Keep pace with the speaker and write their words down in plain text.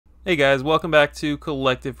Hey guys, welcome back to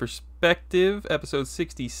Collective Perspective, episode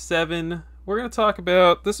 67. We're going to talk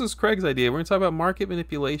about, this is Craig's idea, we're going to talk about market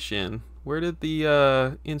manipulation. Where did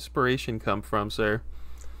the inspiration come from, sir?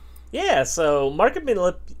 Yeah, so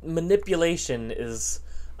manipulation is,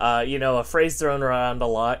 a phrase thrown around a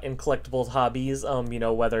lot in collectibles hobbies,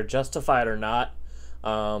 whether justified or not.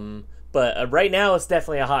 But right now it's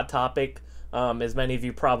definitely a hot topic. As many of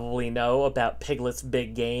you probably know about Piglet's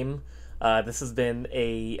big game. This has been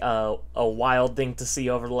a wild thing to see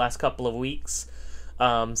over the last couple of weeks.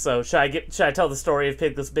 So should I tell the story of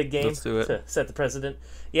Piglet's big game Let's do it. to set the precedent?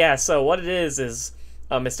 Yeah. So what it is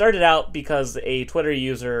it started out because a Twitter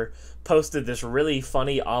user posted this really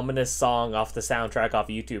funny, ominous song off the soundtrack off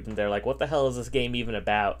YouTube, and they're like, "What the hell is this game even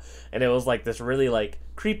about?" And it was like this really like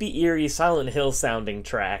creepy, eerie, Silent Hill sounding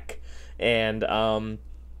track, and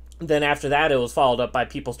then after that, it was followed up by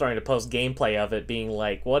people starting to post gameplay of it, being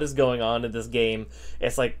like, "What is going on in this game?"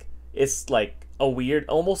 It's like a weird,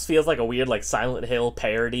 almost feels like a weird like Silent Hill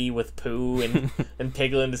parody with Pooh and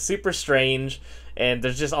Piglet. It's super strange, and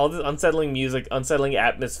there's just all this unsettling music, unsettling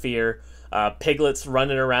atmosphere. Piglet's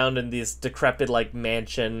running around in this decrepit like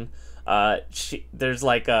mansion. There's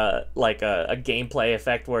like a gameplay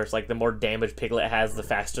effect where it's like the more damage Piglet has, the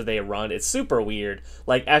faster they run. It's super weird,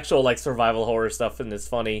 like actual like survival horror stuff, and it's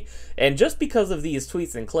funny. And just because of these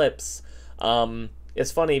tweets and clips,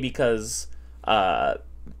 it's funny because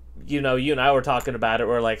you and I were talking about it.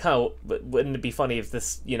 We're like, "Huh, wouldn't it be funny if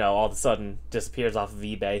this, all of a sudden disappears off of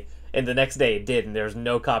eBay?" And the next day it did, and there's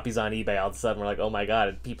no copies on eBay. All of a sudden, we're like, "Oh my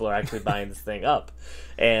god, people are actually buying this thing up."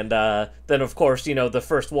 And then, of course, the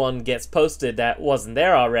first one gets posted that wasn't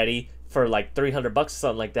there already for like $300 or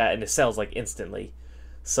something like that, and it sells like instantly.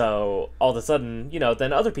 So all of a sudden,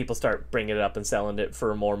 then other people start bringing it up and selling it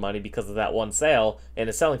for more money because of that one sale, and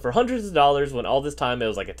it's selling for hundreds of dollars when all this time it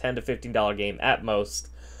was like a $10 to $15 game at most.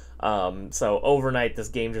 So overnight, this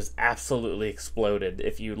game just absolutely exploded.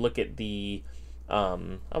 If you look at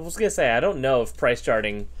I was gonna say I don't know if price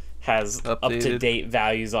charting has up to Updated. date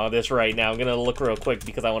values on this right now. I'm gonna look real quick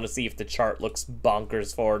because I want to see if the chart looks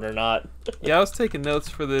bonkers for it or not. Yeah, I was taking notes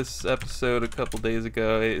for this episode a couple days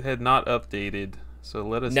ago. It had not updated, so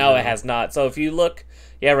let us No, it know. has not. So if you look,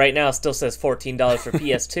 yeah, right now it still says $14 for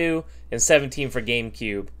PS2 and 17 for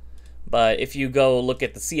GameCube. But if you go look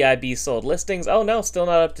at the CIB sold listings, oh no, still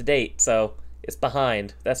not up to date. So it's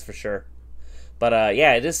behind, that's for sure. But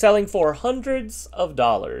yeah, it is selling for hundreds of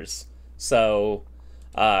dollars. So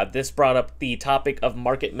this brought up the topic of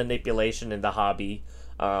market manipulation in the hobby.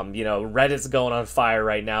 Reddit's going on fire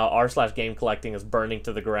right now. R/game collecting is burning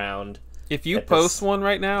to the ground If you at post this one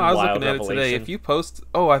right now, I was wild looking at it today. revelation. If you post,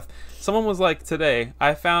 someone was like today,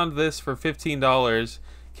 I found this for $15.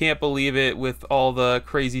 Can't believe it with all the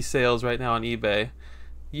crazy sales right now on eBay.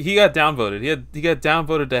 He got downvoted. He got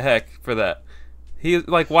downvoted to heck for that. He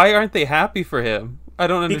like, why aren't they happy for him? I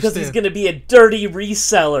don't Because he's understand. going to be a dirty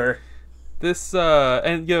reseller. This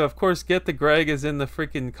and of course, Get the Greg is in the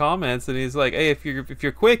freaking comments, and he's like, hey, if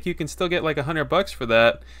you're quick, you can still get like $100 for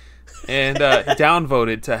that, and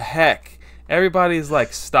downvoted to heck. Everybody's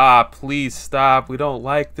like, stop, please stop. We don't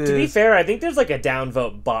like To be this. fair, I think there's like a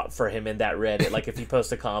downvote bot for him in that Reddit. Like if you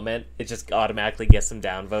post a comment, it just automatically gets some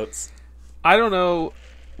downvotes. I don't know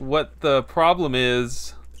what the problem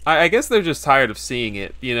is. I guess they're just tired of seeing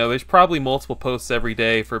it. There's probably multiple posts every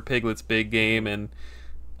day for Piglet's big game, and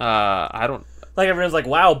I don't. Like everyone's like,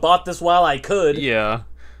 "Wow, bought this while I could." Yeah.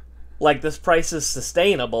 Like this price is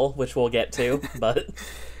sustainable, which we'll get to, but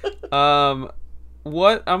Um,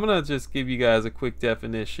 what I'm gonna just give you guys a quick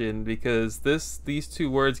definition because these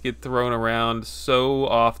two words get thrown around so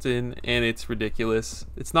often and it's ridiculous.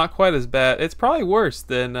 It's not quite as bad. It's probably worse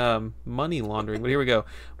than money laundering. But here we go.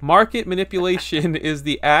 Market manipulation is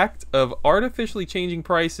the act of artificially changing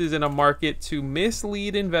prices in a market to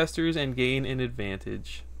mislead investors and gain an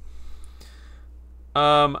advantage.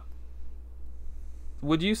 Um,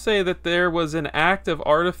 would you say that there was an act of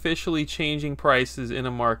artificially changing prices in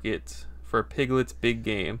a market for Piglet's big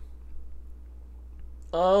game?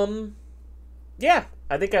 um yeah,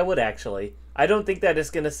 I think I would actually. I don't think that it's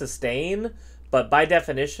going to sustain, but by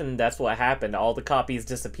definition that's what happened. All the copies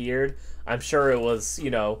disappeared. I'm sure it was,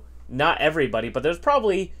 not everybody, but there's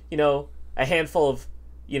probably, a handful of,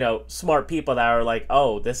 smart people that are like,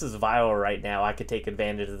 "Oh, this is viral right now. I could take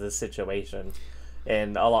advantage of this situation."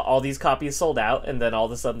 And all these copies sold out, and then all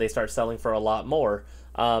of a sudden they start selling for a lot more.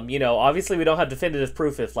 Obviously we don't have definitive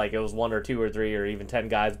proof if like it was one or two or three or even 10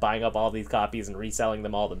 guys buying up all these copies and reselling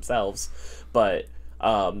them all themselves, but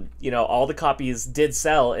all the copies did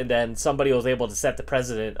sell, and then somebody was able to set the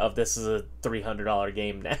precedent of this is a $300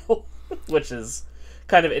 game now, which is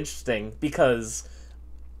kind of interesting because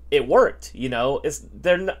it worked. You know,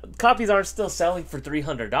 copies aren't still selling for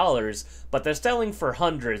 $300, but they're selling for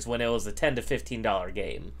hundreds when it was a $10 to $15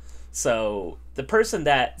 game. So the person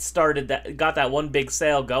that got that one big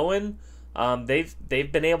sale going, they've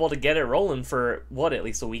been able to get it rolling for at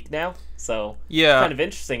least a week now. So yeah, kind of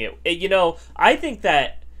interesting. You know, I think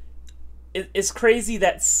that it's crazy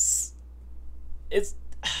that it's.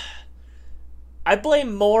 I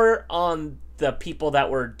blame more on the people that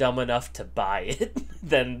were dumb enough to buy it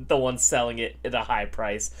than the ones selling it at a high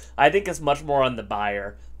price. I think it's much more on the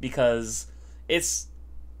buyer, because it's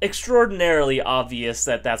extraordinarily obvious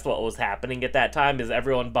that that's what was happening at that time, is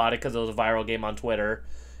everyone bought it because it was a viral game on Twitter,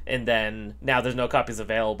 and then now there's no copies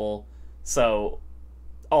available, so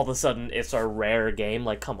all of a sudden it's a rare game.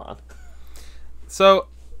 Like, come on. So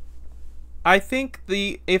I think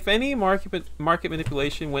if any market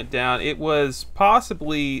manipulation went down, it was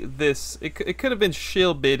possibly this. It could have been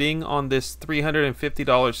shill bidding on this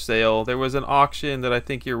 $350 sale. There was an auction that I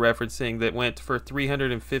think you're referencing that went for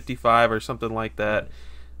 $355 or something like that.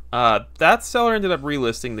 That seller ended up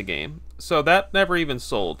relisting the game, so that never even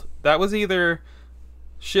sold. That was either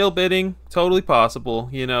shill bidding, totally possible.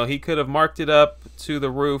 You know, he could have marked it up to the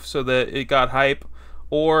roof so that it got hype,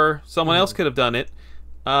 or someone else could have done it.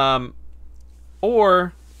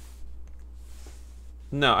 Or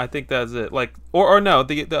no, I think that's it. Like, or no,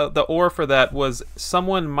 the or for that was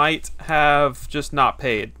someone might have just not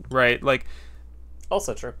paid, right? Like,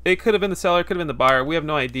 also true. It could have been the seller, could have been the buyer. We have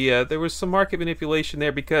no idea. There was some market manipulation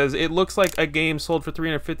there because it looks like a game sold for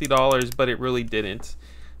 $350, but it really didn't.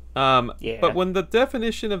 Yeah. But when the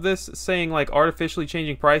definition of this saying like artificially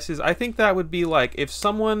changing prices, I think that would be like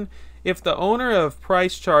if the owner of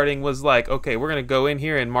price charting was like, okay, we're going to go in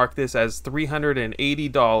here and mark this as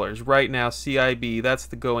 $380 right now, CIB, that's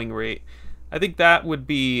the going rate. I think that would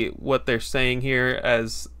be what they're saying here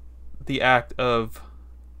as the act of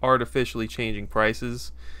artificially changing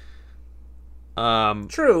prices.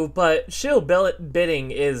 True, but shill bidding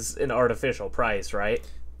is an artificial price, right?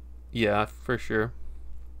 Yeah, for sure.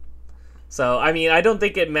 So, I mean, I don't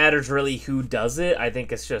think it matters really who does it. I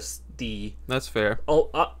think it's just That's fair.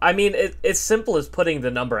 I mean, it's simple as putting the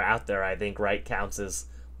number out there, I think, right, counts as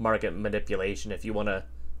market manipulation if you want to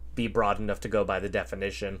be broad enough to go by the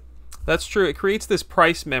definition. That's true. It creates this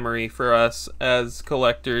price memory for us as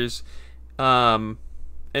collectors. And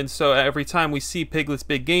so every time we see Piglet's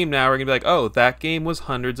big game now, we're going to be like, oh, that game was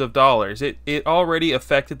hundreds of dollars. It already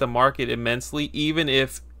affected the market immensely, even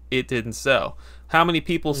if it didn't sell. How many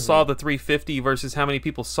people saw the 350 versus how many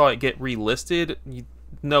people saw it get relisted?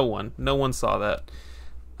 No one saw that.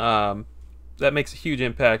 That makes a huge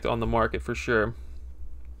impact on the market for sure.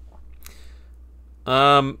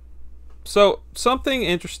 So something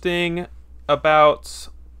interesting about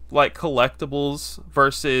like collectibles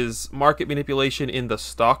versus market manipulation in the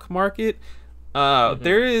stock market.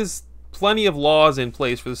 There is plenty of laws in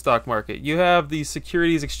place for the stock market. You have the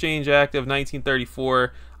Securities Exchange Act of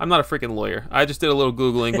 1934. I'm not a freaking lawyer. I just did a little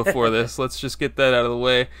Googling before this. Let's just get that out of the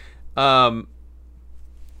way.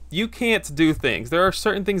 You can't do things. There are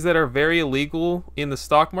certain things that are very illegal in the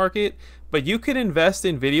stock market, but you can invest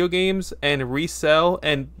in video games and resell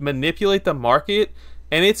and manipulate the market,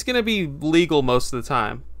 and it's going to be legal most of the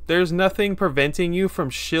time. There's nothing preventing you from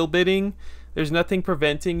shill bidding. There's nothing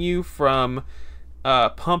preventing you from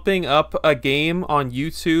pumping up a game on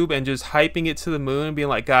YouTube and just hyping it to the moon and being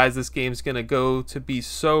like, guys, this game's gonna go to be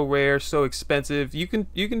so rare, so expensive. You can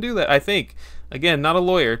do that, I think. Again, not a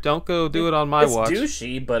lawyer. Don't go do it on my watch. It's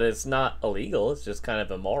douchey, but it's not illegal. It's just kind of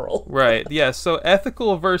immoral. Right. Yeah. So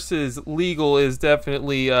ethical versus legal is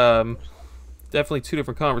definitely two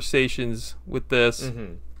different conversations with this.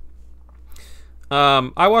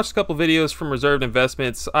 I watched a couple videos from Reserved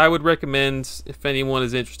Investments. I would recommend, if anyone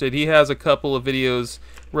is interested, he has a couple of videos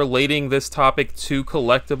relating this topic to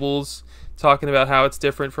collectibles, talking about how it's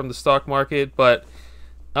different from the stock market. But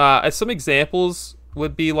as some examples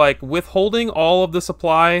would be like withholding all of the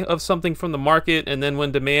supply of something from the market, and then when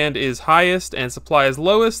demand is highest and supply is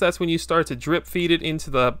lowest, that's when you start to drip feed it into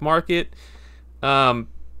the market.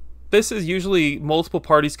 This is usually multiple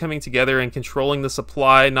parties coming together and controlling the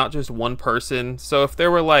supply, not just one person. So if there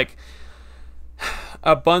were like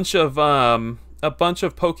a bunch of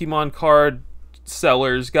Pokemon card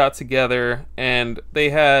sellers got together and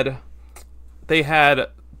they had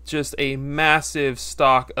just a massive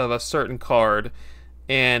stock of a certain card,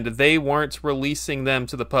 and they weren't releasing them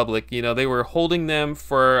to the public. You know, they were holding them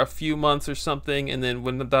for a few months or something, and then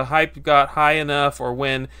when the hype got high enough, or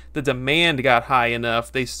when the demand got high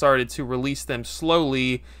enough, they started to release them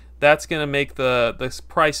slowly. That's going to make the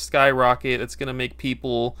price skyrocket. It's going to make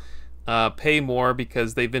people pay more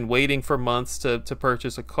because they've been waiting for months to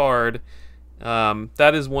purchase a card.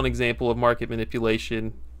 That is one example of market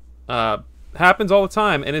manipulation. Happens all the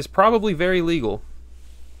time and is probably very legal.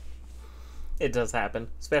 It does happen,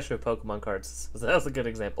 especially with Pokemon cards. So that was a good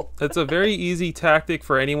example. It's a very easy tactic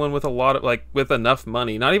for anyone with a lot of, like, with enough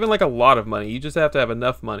money. Not even like a lot of money. You just have to have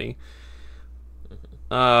enough money.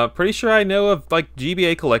 Pretty sure I know of like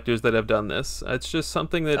GBA collectors that have done this. It's just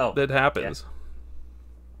something that happens. Yeah.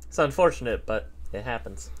 It's unfortunate, but it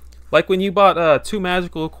happens. Like when you bought 2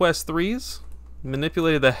 Magical Quest 3s,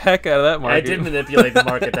 manipulated the heck out of that market. I did manipulate the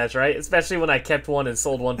market, that's right. Especially when I kept one and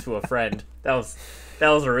sold one to a friend. That was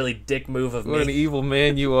a really dick move of me. What an evil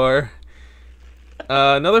man you are.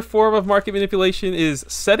 Another form of market manipulation is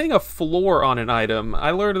setting a floor on an item.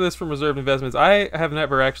 I learned of this from Reserved Investments. I have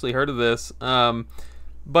never actually heard of this,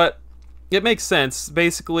 but it makes sense.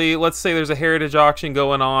 Basically, let's say there's a heritage auction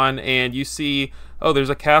going on, and you see, oh, there's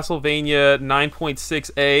a Castlevania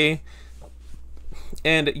 9.6A,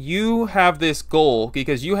 and you have this goal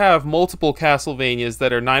because you have multiple Castlevanias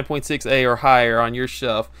that are 9.6A or higher on your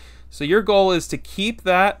shelf. So your goal is to keep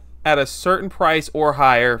that at a certain price or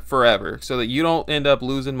higher forever so that you don't end up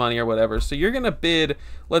losing money or whatever. So you're going to bid,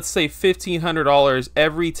 let's say $1,500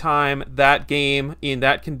 every time that game in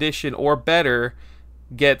that condition or better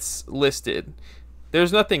gets listed.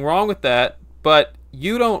 There's nothing wrong with that, but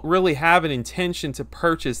you don't really have an intention to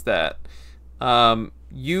purchase that.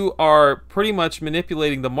 You are pretty much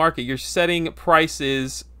manipulating the market. You're setting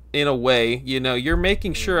prices in a way, you know, you're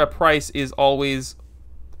making sure a price is always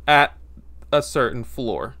at a certain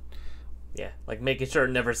floor. Yeah, like making sure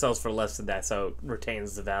it never sells for less than that so it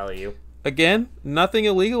retains the value. Again, nothing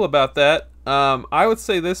illegal about that. I would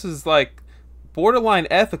say this is like borderline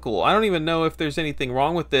ethical. I don't even know if there's anything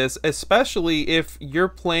wrong with this, especially if you're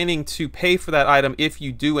planning to pay for that item if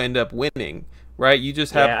you do end up winning, right? You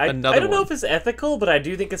just have another one. I don't know if it's ethical, but I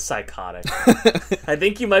do think it's psychotic. I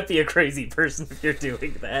think you might be a crazy person if you're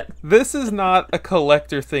doing that. This is not a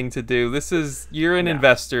collector thing to do. This is, you're an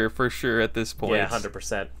investor for sure at this point. Yeah,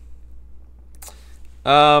 100%.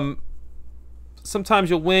 Sometimes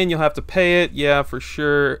you'll win, you'll have to pay it, yeah, for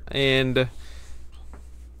sure. And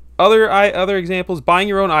other examples, buying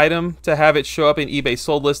your own item to have it show up in eBay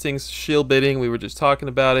sold listings, shield bidding, we were just talking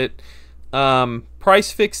about it.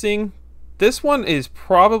 Price fixing, this one is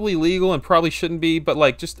probably legal and probably shouldn't be, but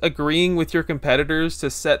like just agreeing with your competitors to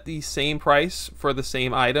set the same price for the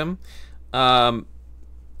same item. I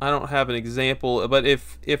don't have an example, but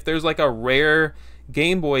if there's like a rare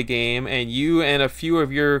Game Boy game and you and a few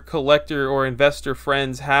of your collector or investor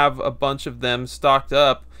friends have a bunch of them stocked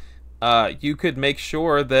up, you could make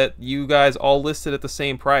sure that you guys all listed at the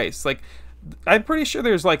same price. Like, I'm pretty sure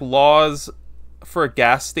there's like laws for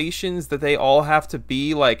gas stations that they all have to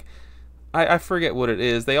be like, I forget what it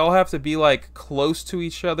is. They all have to be like close to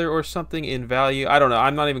each other or something in value. I don't know.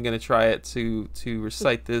 I'm not even going to try it to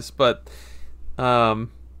recite this, but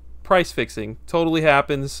price fixing totally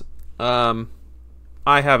happens.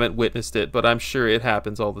 I haven't witnessed it, but I'm sure it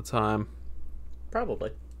happens all the time.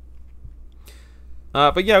 Probably.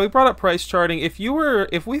 But yeah, we brought up price charting. If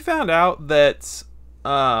we found out that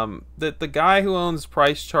that the guy who owns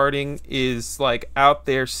price charting is like out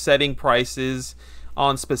there setting prices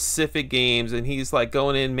on specific games, and he's like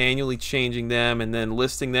going in manually changing them and then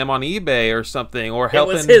listing them on eBay or something, or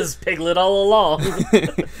helping. It was his Piglet all along.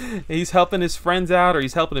 He's helping his friends out, or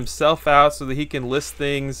he's helping himself out so that he can list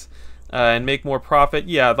things and make more profit.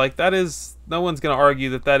 Yeah, like that is, no one's going to argue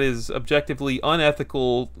that that is objectively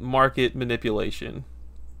unethical market manipulation.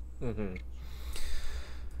 Mm-hmm.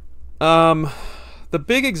 The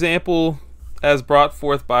big example, as brought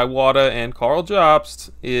forth by Wata and Carl Jobst,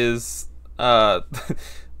 is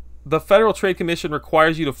the Federal Trade Commission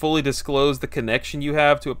requires you to fully disclose the connection you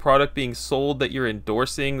have to a product being sold that you're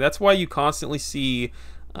endorsing. That's why you constantly see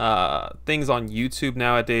things on YouTube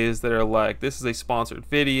nowadays that are like, this is a sponsored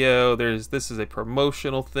video, this is a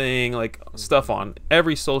promotional thing, like stuff on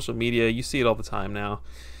every social media. You see it all the time now.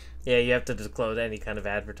 Yeah, you have to disclose any kind of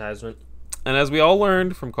advertisement. And as we all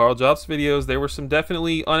learned from Carl Jobs' videos, there were some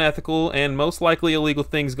definitely unethical and most likely illegal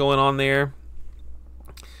things going on there.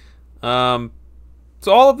 So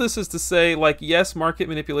all of this is to say, like, yes, market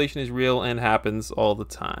manipulation is real and happens all the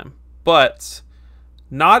time. But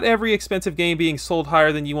not every expensive game being sold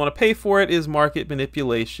higher than you want to pay for it is market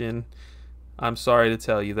manipulation. I'm sorry to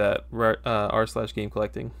tell you that, r/game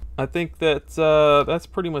collecting. I think that that's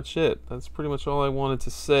pretty much it. That's pretty much all I wanted to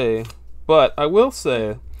say. But I will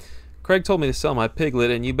say, Craig told me to sell my Piglet,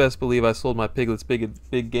 and you best believe I sold my Piglet's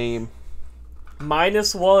big game.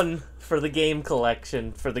 -1 for the game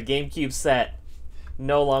collection for the GameCube set.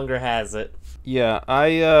 No longer has it. Yeah,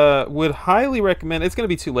 I would highly recommend. It's gonna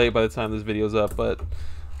be too late by the time this video's up, but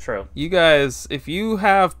True. you guys, if you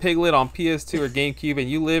have Piglet on PS2 or GameCube and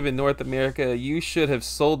you live in North America, you should have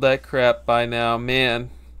sold that crap by now, man.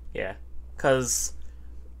 Yeah. Because,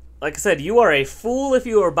 like I said, you are a fool if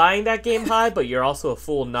you are buying that game high, but you're also a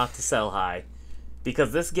fool not to sell high.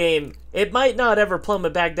 Because this game, it might not ever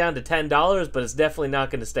plummet back down to $10, but it's definitely not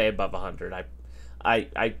going to stay above 100.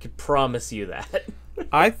 I could promise you that.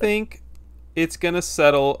 I think it's gonna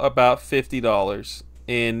settle about $50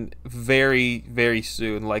 in very, very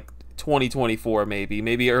soon, like 2024,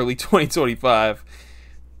 maybe early 2025.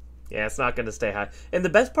 Yeah, it's not going to stay high. And the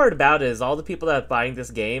best part about it is all the people that are buying this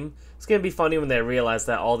game, it's going to be funny when they realize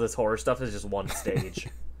that all this horror stuff is just one stage.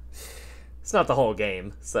 It's not the whole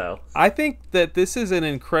game, so. I think that this is an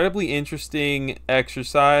incredibly interesting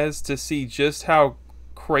exercise to see just how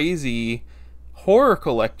crazy horror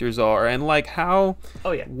collectors are, and like how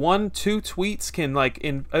Oh yeah, 1-2 tweets can like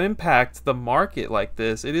impact the market like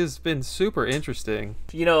this. It has been super interesting.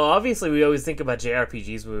 you know, obviously we always think about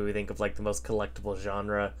JRPGs when we think of like the most collectible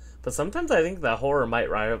genre, but sometimes I think that horror might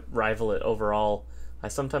rival it overall.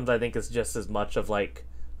 Sometimes I think it's just as much of like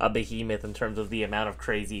a behemoth in terms of the amount of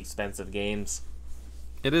crazy expensive games.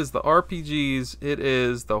 It is the RPGs, it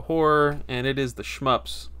is the horror, and it is the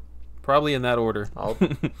shmups, probably in that order.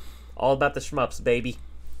 All about the shmups, baby.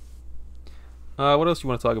 What else you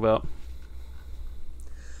want to talk about?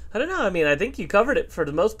 I don't know. I mean, I think you covered it for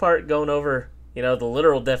the most part, going over, you know, the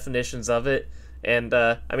literal definitions of it. And,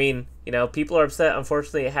 I mean, you know, people are upset.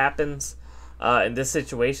 Unfortunately, it happens. In this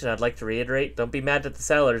situation, I'd like to reiterate, don't be mad at the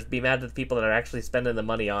sellers. Be mad at the people that are actually spending the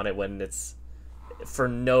money on it when it's, for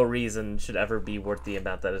no reason, should ever be worth the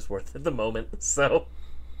amount that it's worth at the moment. So,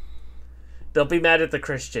 don't be mad at the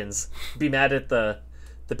Christians. Be mad at the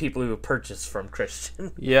people who purchased from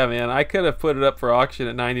Christian. Yeah, man, I could have put it up for auction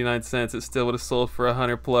at 99 cents. It still would have sold for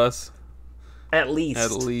 100 plus. At least.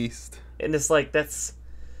 At least. And it's like, that's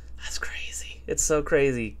crazy. It's so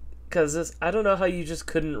crazy. Because I don't know how you just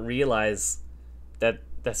couldn't realize that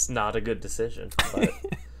that's not a good decision. But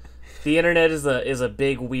the internet is a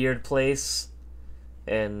big, weird place.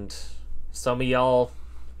 And some of y'all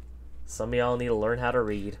need to learn how to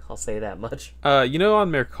read. I'll say that much. You know,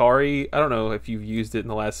 on Mercari, I don't know if you've used it in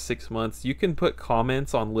the last 6 months, you can put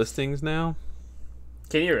comments on listings now.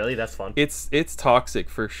 Can you really? That's fun. It's toxic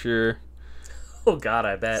for sure. Oh god,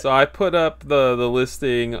 I bet. So I put up the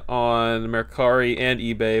listing on Mercari and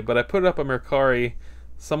eBay, but I put it up on Mercari.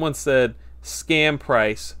 Someone said, scam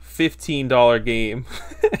price, $15 game.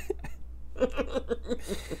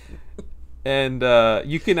 And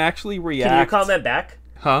you can actually react. Can you comment back?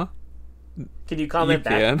 Huh? Can you comment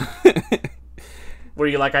back? You can. Were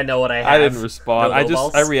you like, I know what I have? I didn't respond.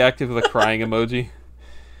 No I reacted with a crying emoji.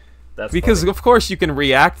 That's because funny. of course you can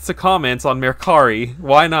react to comments on Mercari.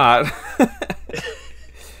 Why not?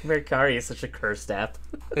 Mercari is such a cursed app.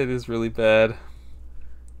 It is really bad.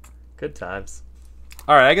 Good times.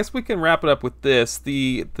 All right, I guess we can wrap it up with this.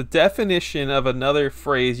 The definition of another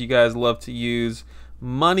phrase you guys love to use,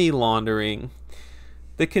 money laundering.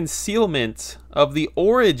 The concealment of the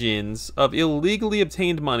origins of illegally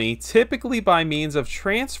obtained money, typically by means of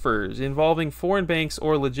transfers involving foreign banks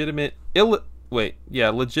or legitimate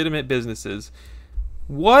businesses.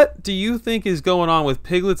 What do you think is going on with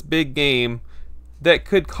Piglet's Big Game that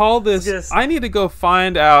could call this? I need to go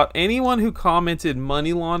find out anyone who commented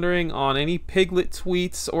money laundering on any Piglet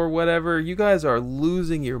tweets or whatever. You guys are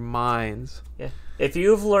losing your minds. Yeah. If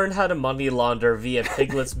you've learned how to money launder via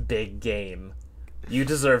Piglet's Big Game, you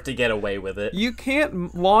deserve to get away with it. You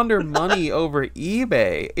can't launder money over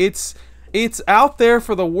eBay. It's out there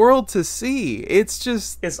for the world to see.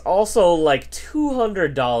 It's also like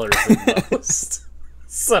 $200 at most.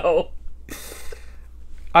 So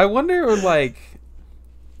I wonder, like,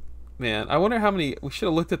 man, I wonder how many. We should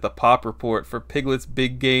have looked at the pop report for Piglet's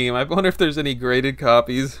Big Game. I wonder if there's any graded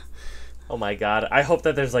copies. Oh my god, I hope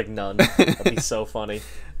that there's like none. That'd be so funny.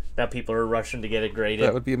 That people are rushing to get it graded.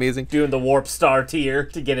 That would be amazing. Doing the Warp Star tier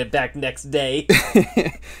to get it back next day.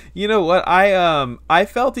 You know what? I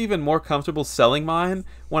felt even more comfortable selling mine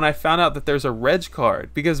when I found out that there's a reg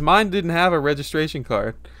card, because mine didn't have a registration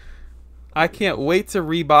card. I can't wait to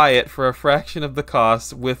rebuy it for a fraction of the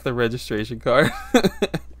cost with the registration card.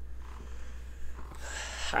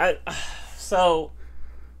 So,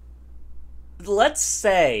 let's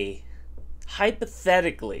say,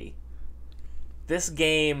 hypothetically, this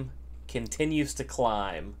game continues to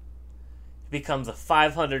climb, becomes a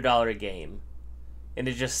 $500 game, and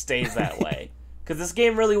it just stays that way. Because this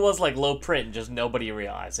game really was like low print and just nobody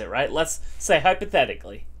realized it, right? Let's say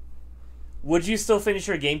hypothetically. Would you still finish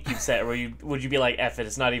your GameCube set, or would you be like, F it,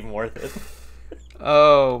 it's not even worth it?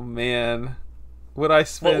 Oh man, would I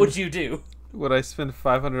spend? What would you do? Would I spend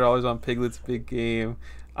 $500 on Piglet's big game?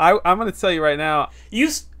 I'm gonna tell you right now.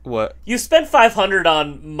 What? You spent 500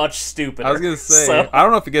 on much stupider. I was gonna say, so. I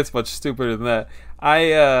don't know if it gets much stupider than that.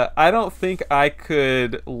 I don't think I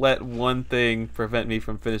could let one thing prevent me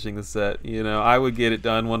from finishing the set. You know, I would get it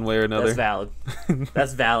done one way or another. That's valid.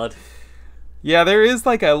 That's valid. Yeah, there is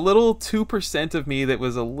like a little 2% of me that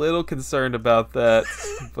was a little concerned about that,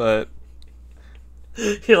 but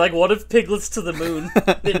You're like, what if Piglet's to the moon?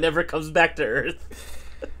 It never comes back to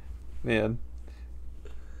Earth. man.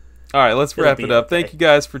 All right, let's wrap it up. Okay. Thank you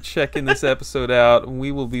guys for checking this episode out.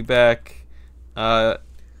 We will be back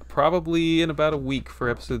probably in about a week for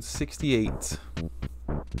episode 68.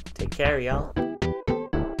 Take care, y'all.